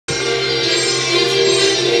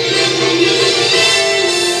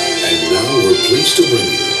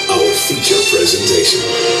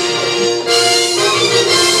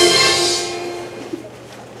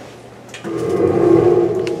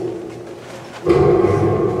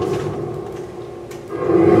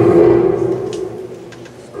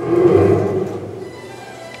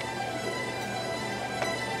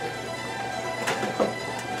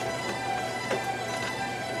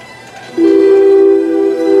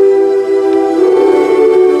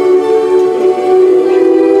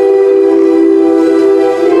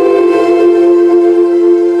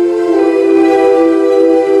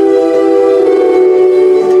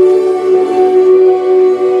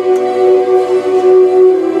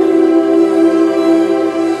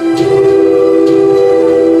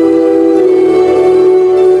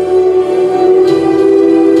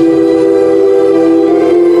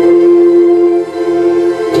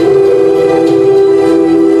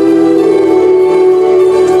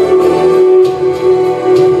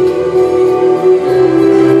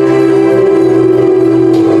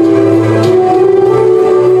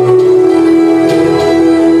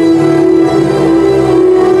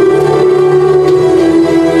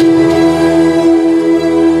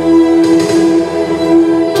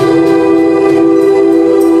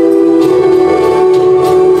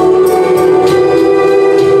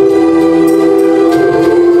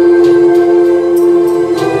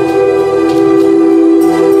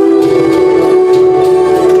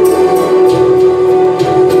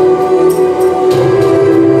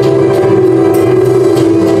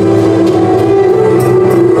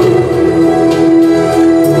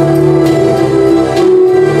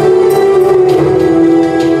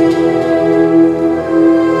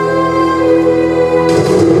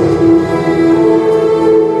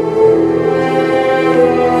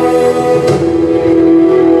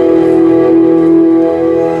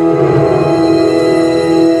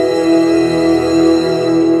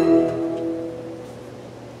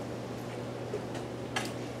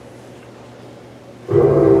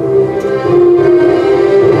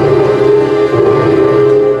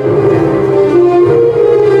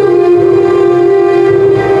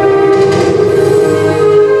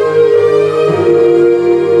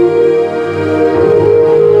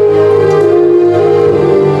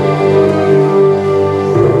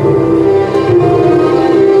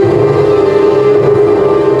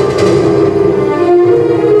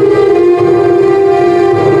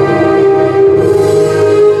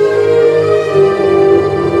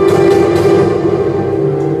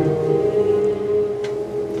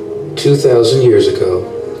2,000 years ago,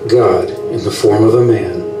 God, in the form of a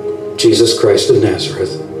man, Jesus Christ of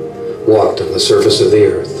Nazareth, walked on the surface of the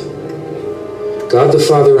earth. God the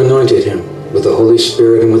Father anointed him with the Holy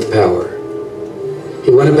Spirit and with power. He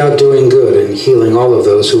went about doing good and healing all of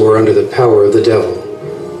those who were under the power of the devil,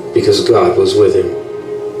 because God was with him.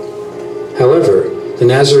 However, the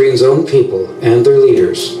Nazarenes' own people and their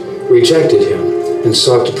leaders rejected him and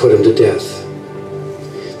sought to put him to death.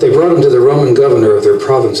 They brought him to the Roman governor of their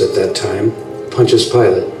province at that time, Pontius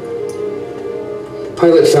Pilate.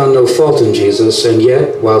 Pilate found no fault in Jesus, and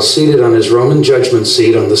yet, while seated on his Roman judgment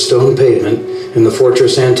seat on the stone pavement in the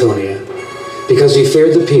fortress Antonia, because he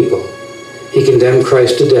feared the people, he condemned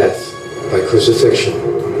Christ to death by crucifixion.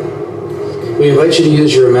 We invite you to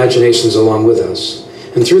use your imaginations along with us,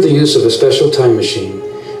 and through the use of a special time machine,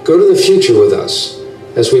 go to the future with us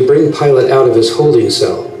as we bring Pilate out of his holding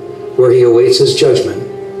cell, where he awaits his judgment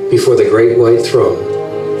before the great white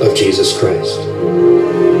throne of Jesus Christ.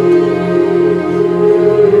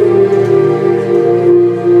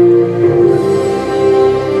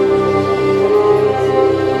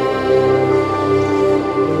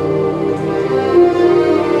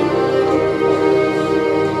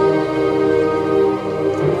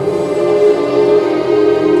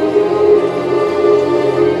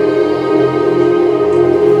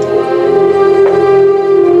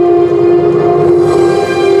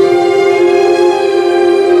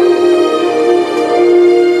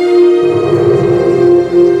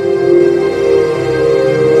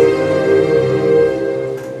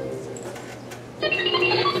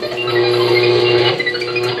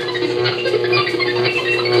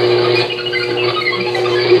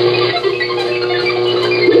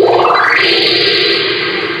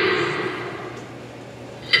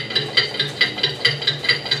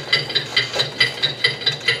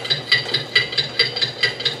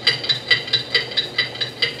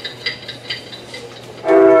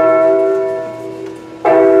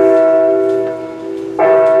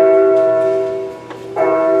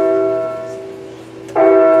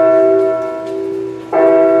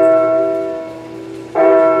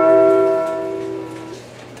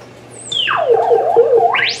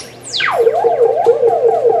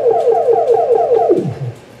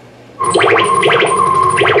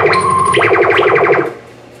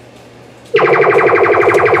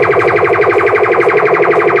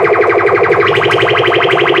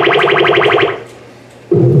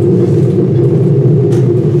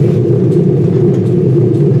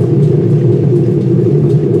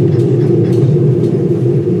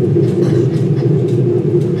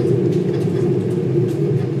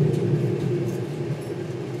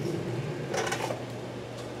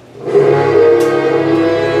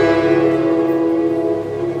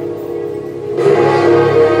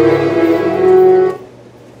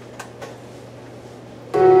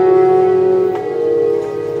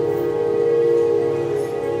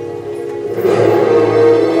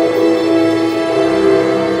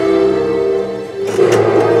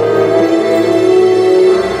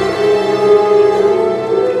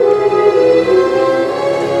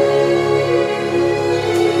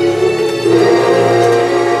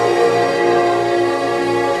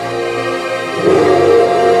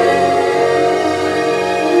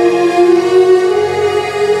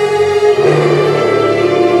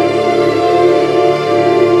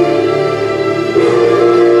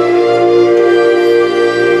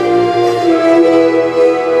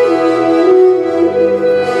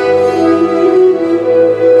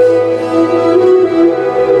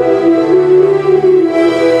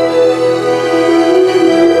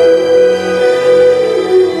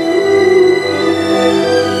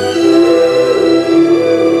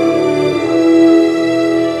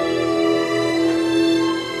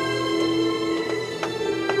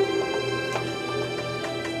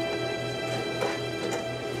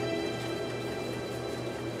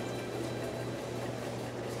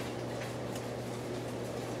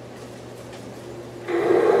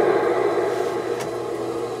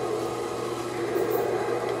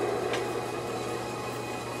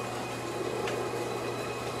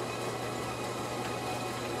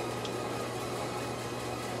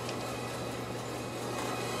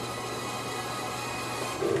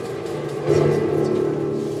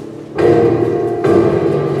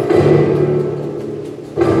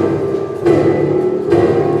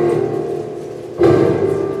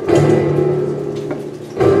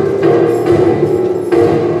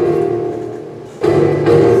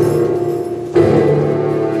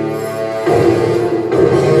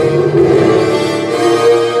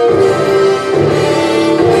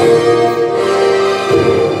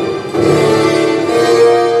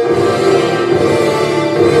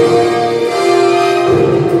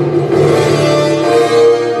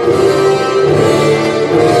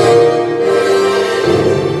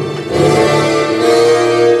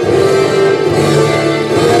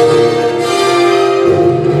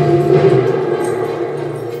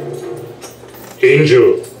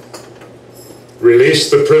 Release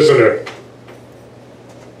the prisoner.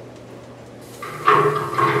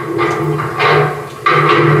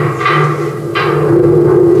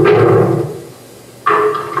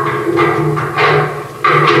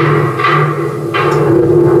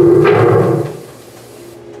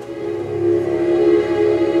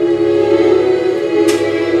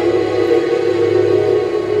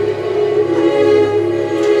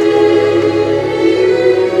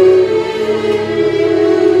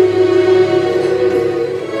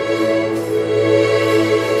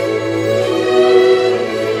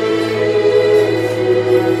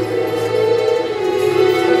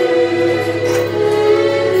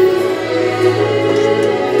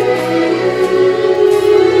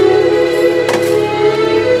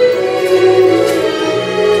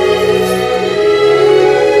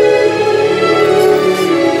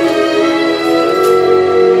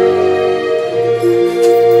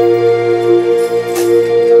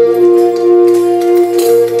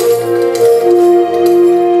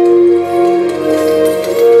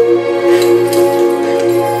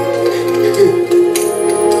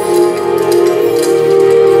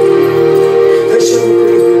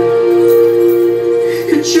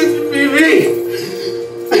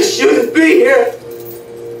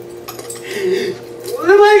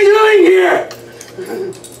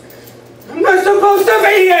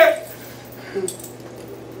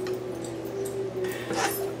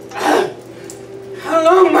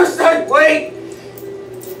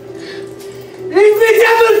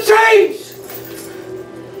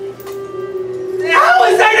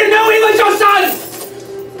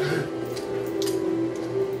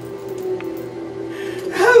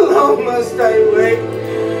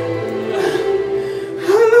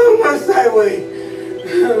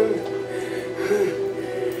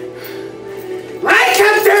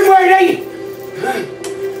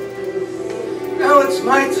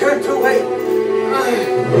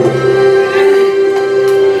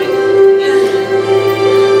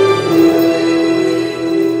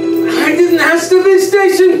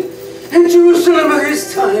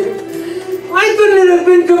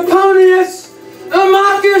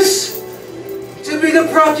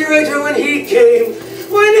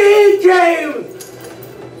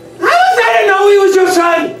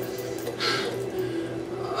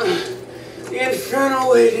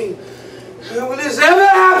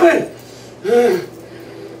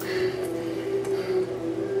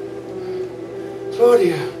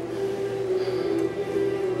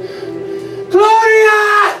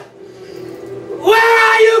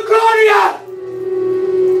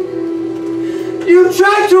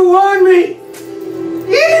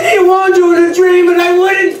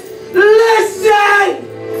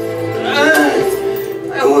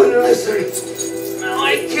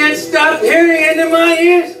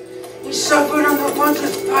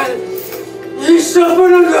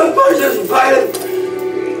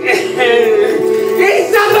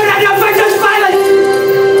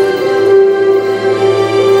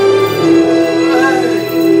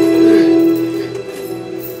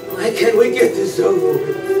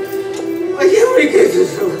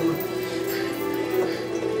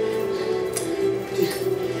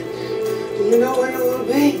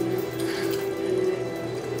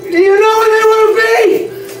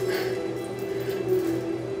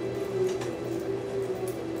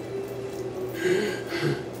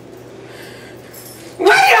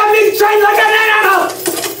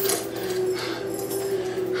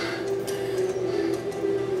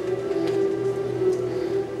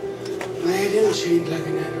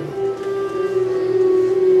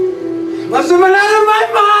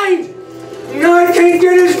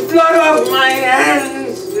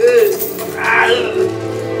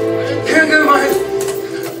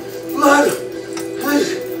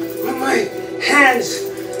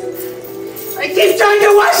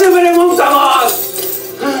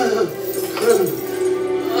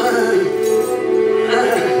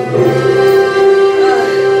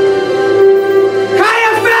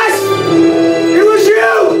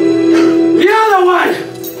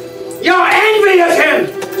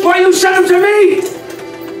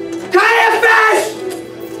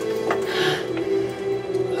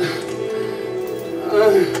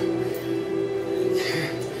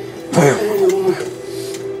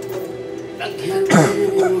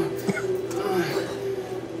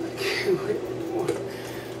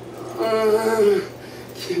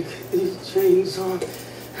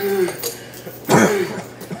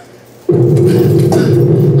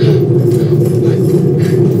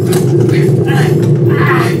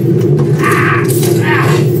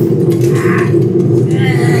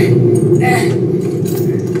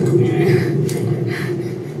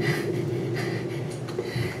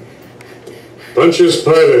 Pontius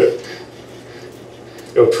Pilate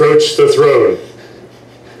approached the throne.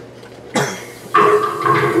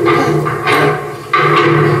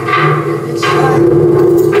 It's time.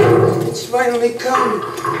 It's finally come.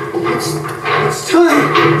 It's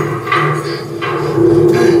time.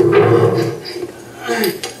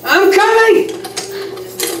 I'm coming.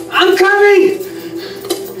 I'm coming.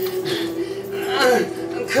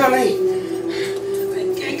 I'm coming. I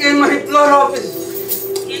can't get my blood off it.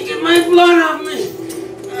 Can't get my blood off me.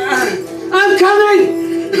 I'm coming.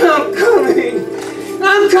 I'm coming.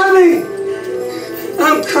 I'm coming.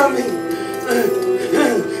 I'm coming.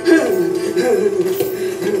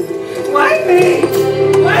 Why me?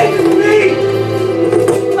 Why is it me?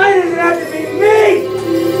 Why does it have to be me?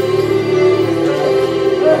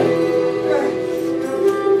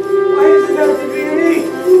 Why does it have to be me?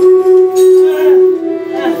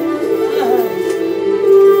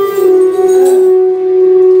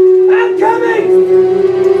 I'm coming!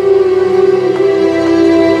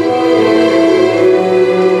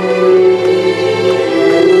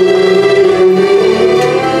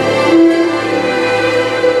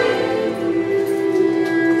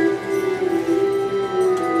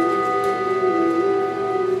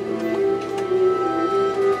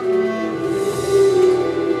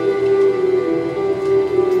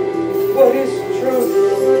 What is truth?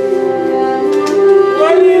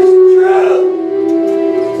 What is true?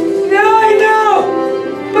 Now I know!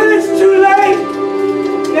 But it's too late!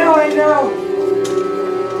 Now I know!